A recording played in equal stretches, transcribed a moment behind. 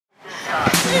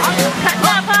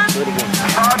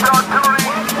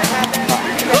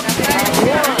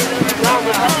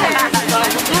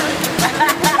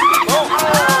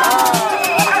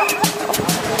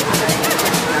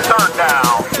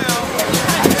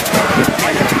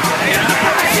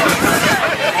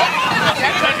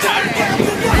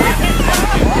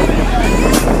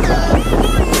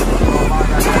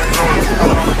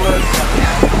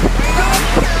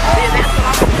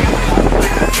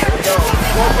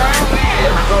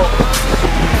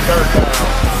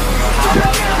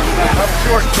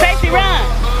Safety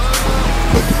run.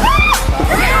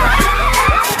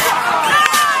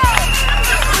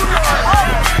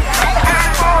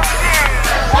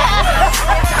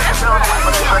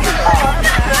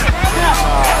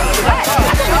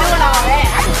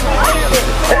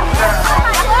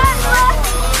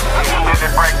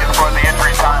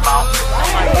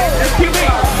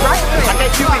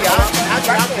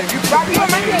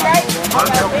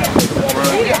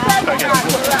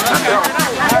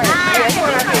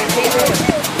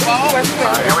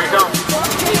 Here we go.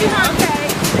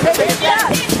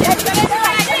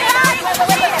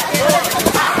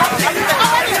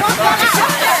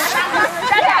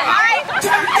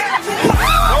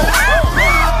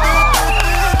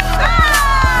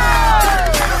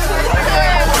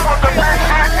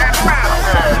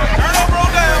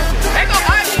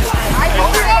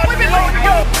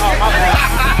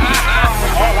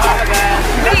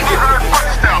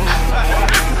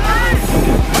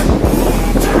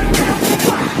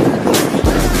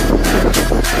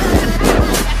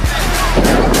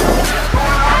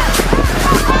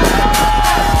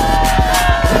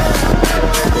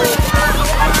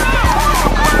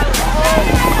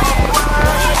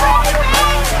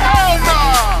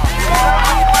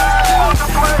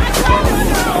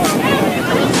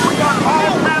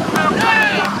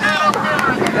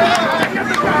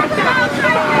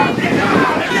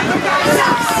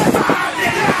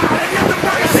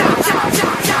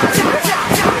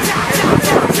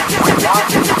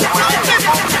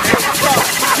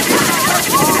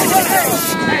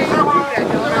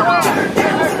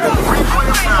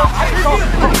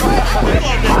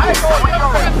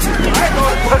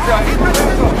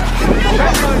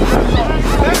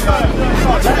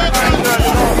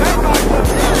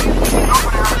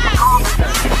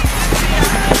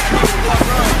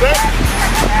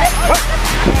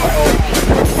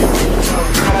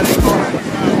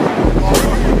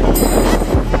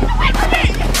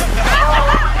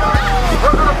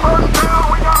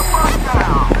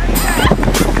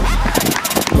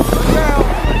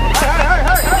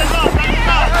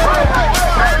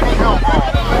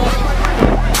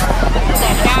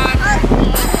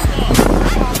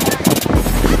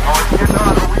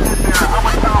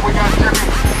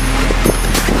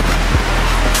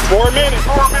 Four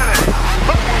minutes.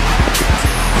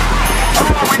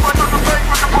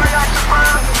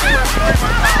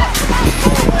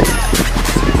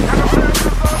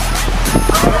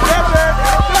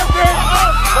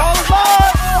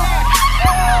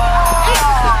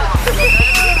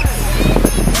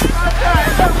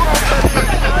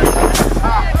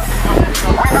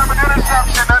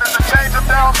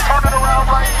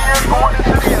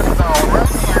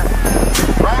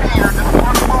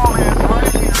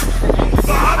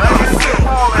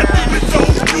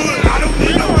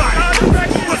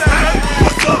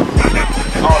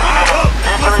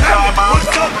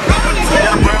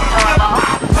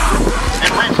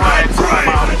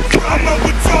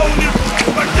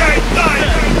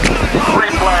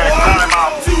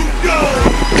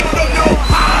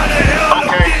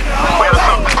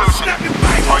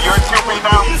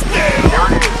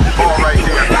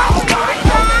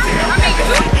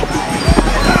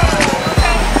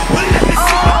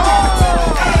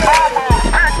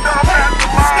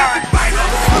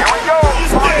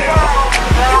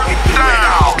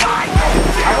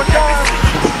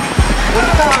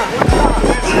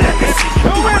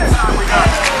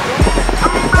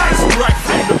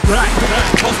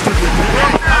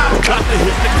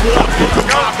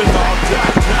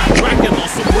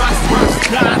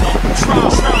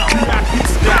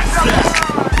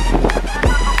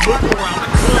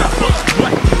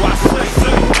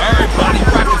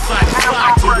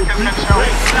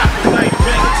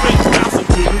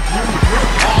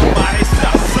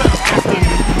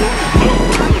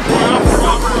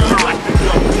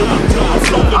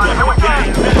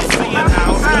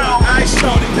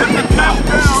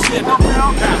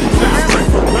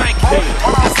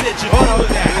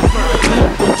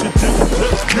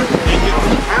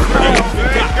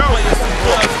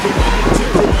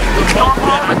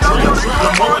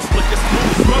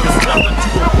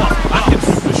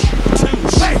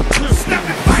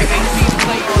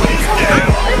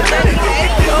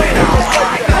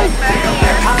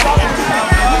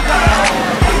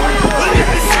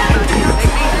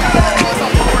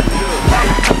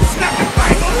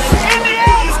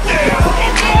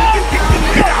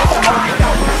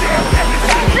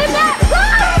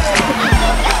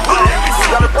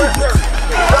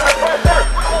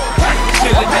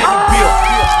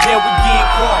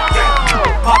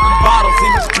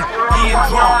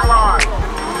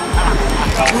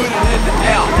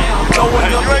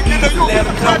 Let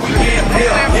them know we get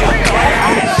here.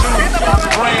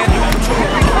 Brand new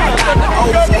jewelry. Out the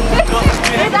old school, cause it's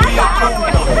been real cool.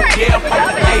 Yeah, I'm from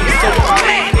the 80s, so I'm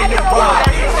laying in the ride.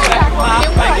 Slack my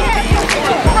finger,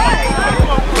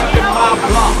 in my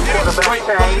block. Straight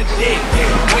from the dick.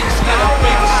 When you snap a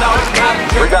finger, shout it, not a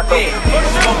jerk of dick.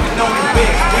 Smoking on the bed,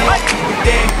 we don't keep it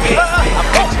dead bitch. I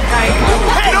bet you can't do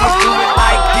it. Let's do it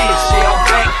like this. Yeah, I'm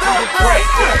back to the break.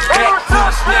 Back to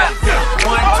the snap.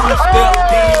 1, 2 step,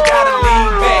 then you gotta lean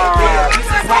back. Yeah, this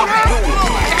is how we do it.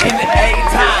 In the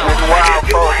A-time.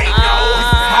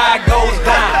 How it goes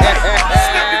down.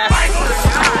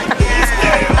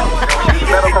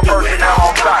 Medical personnel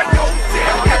on site.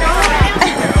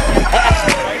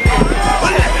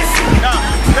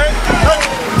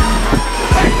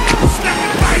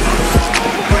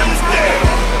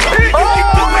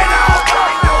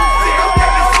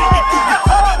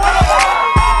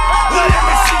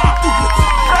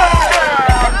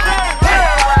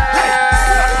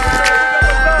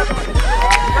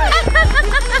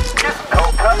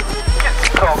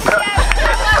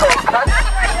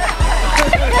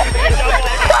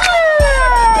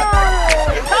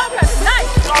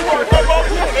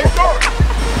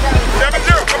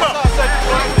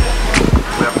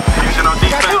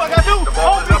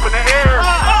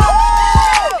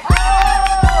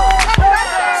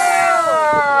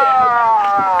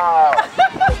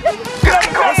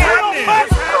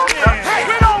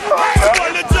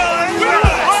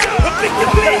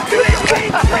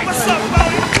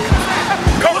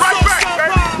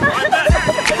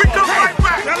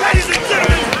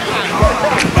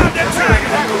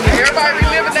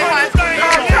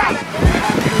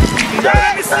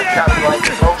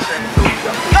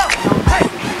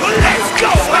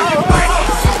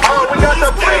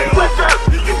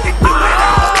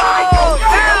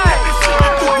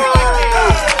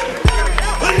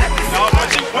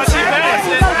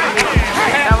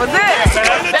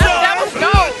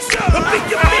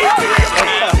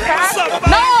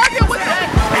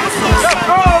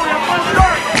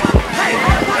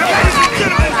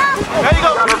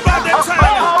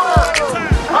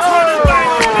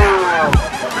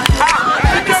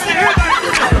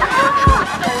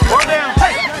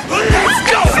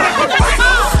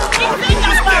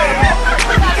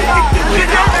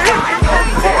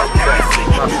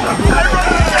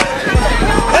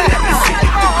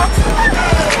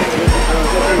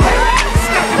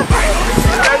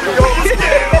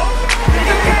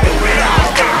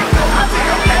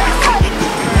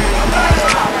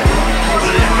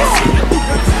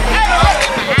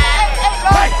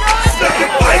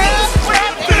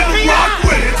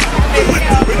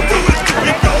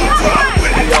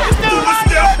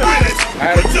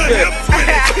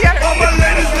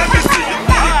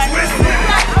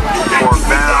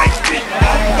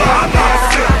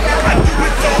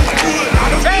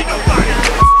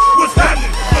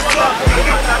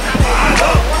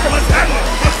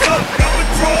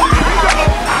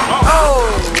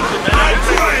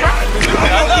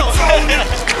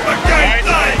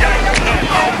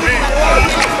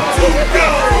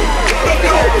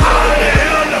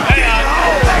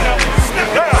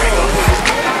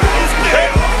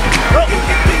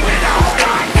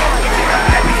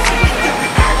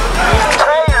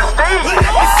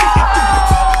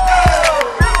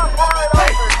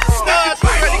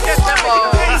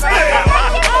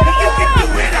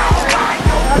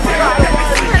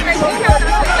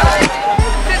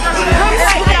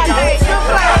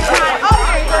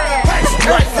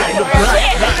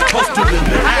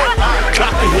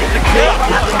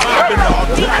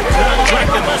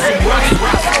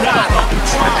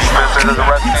 Doesn't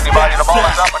arrest anybody. The ball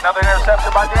is up. Another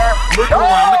interception by Dan. Look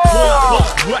around the corner.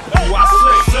 What do I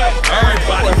say?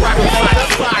 Everybody rockin' like a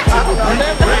slide to the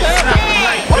beat. Red snap,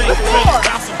 like big thing,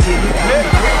 bouncing to the beat.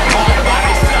 All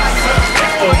bodies got such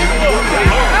for you.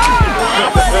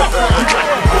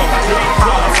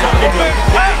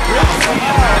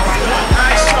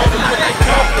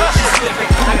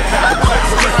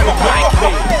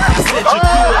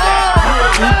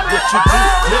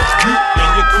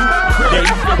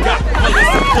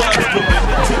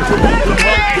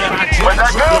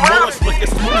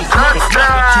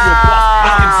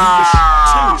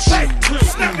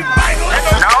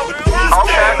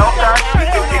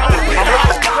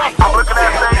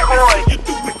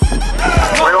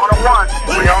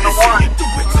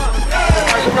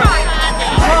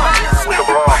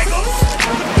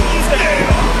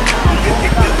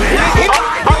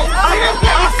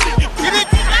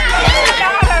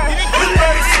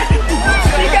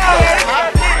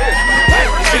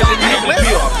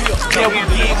 Yeah, we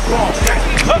getting wrong.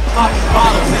 Pop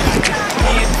bottles and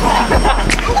getting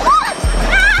wrong.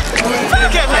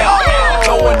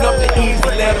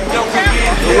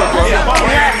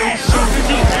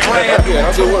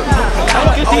 good work.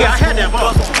 I had that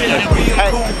ball.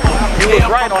 You was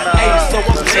right on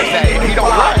if you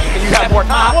don't run, and you have more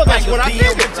time. Well, that's what I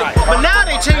figured. But now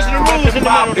they changing the rules in the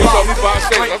middle of the He told me 5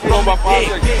 seconds. I put on my 5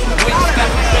 seconds.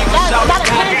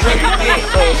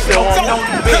 Still on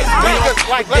the bed.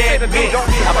 Like, let's say the dude don't.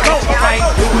 I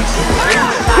ain't doing shit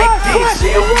like this.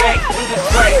 She'll back to the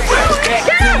track.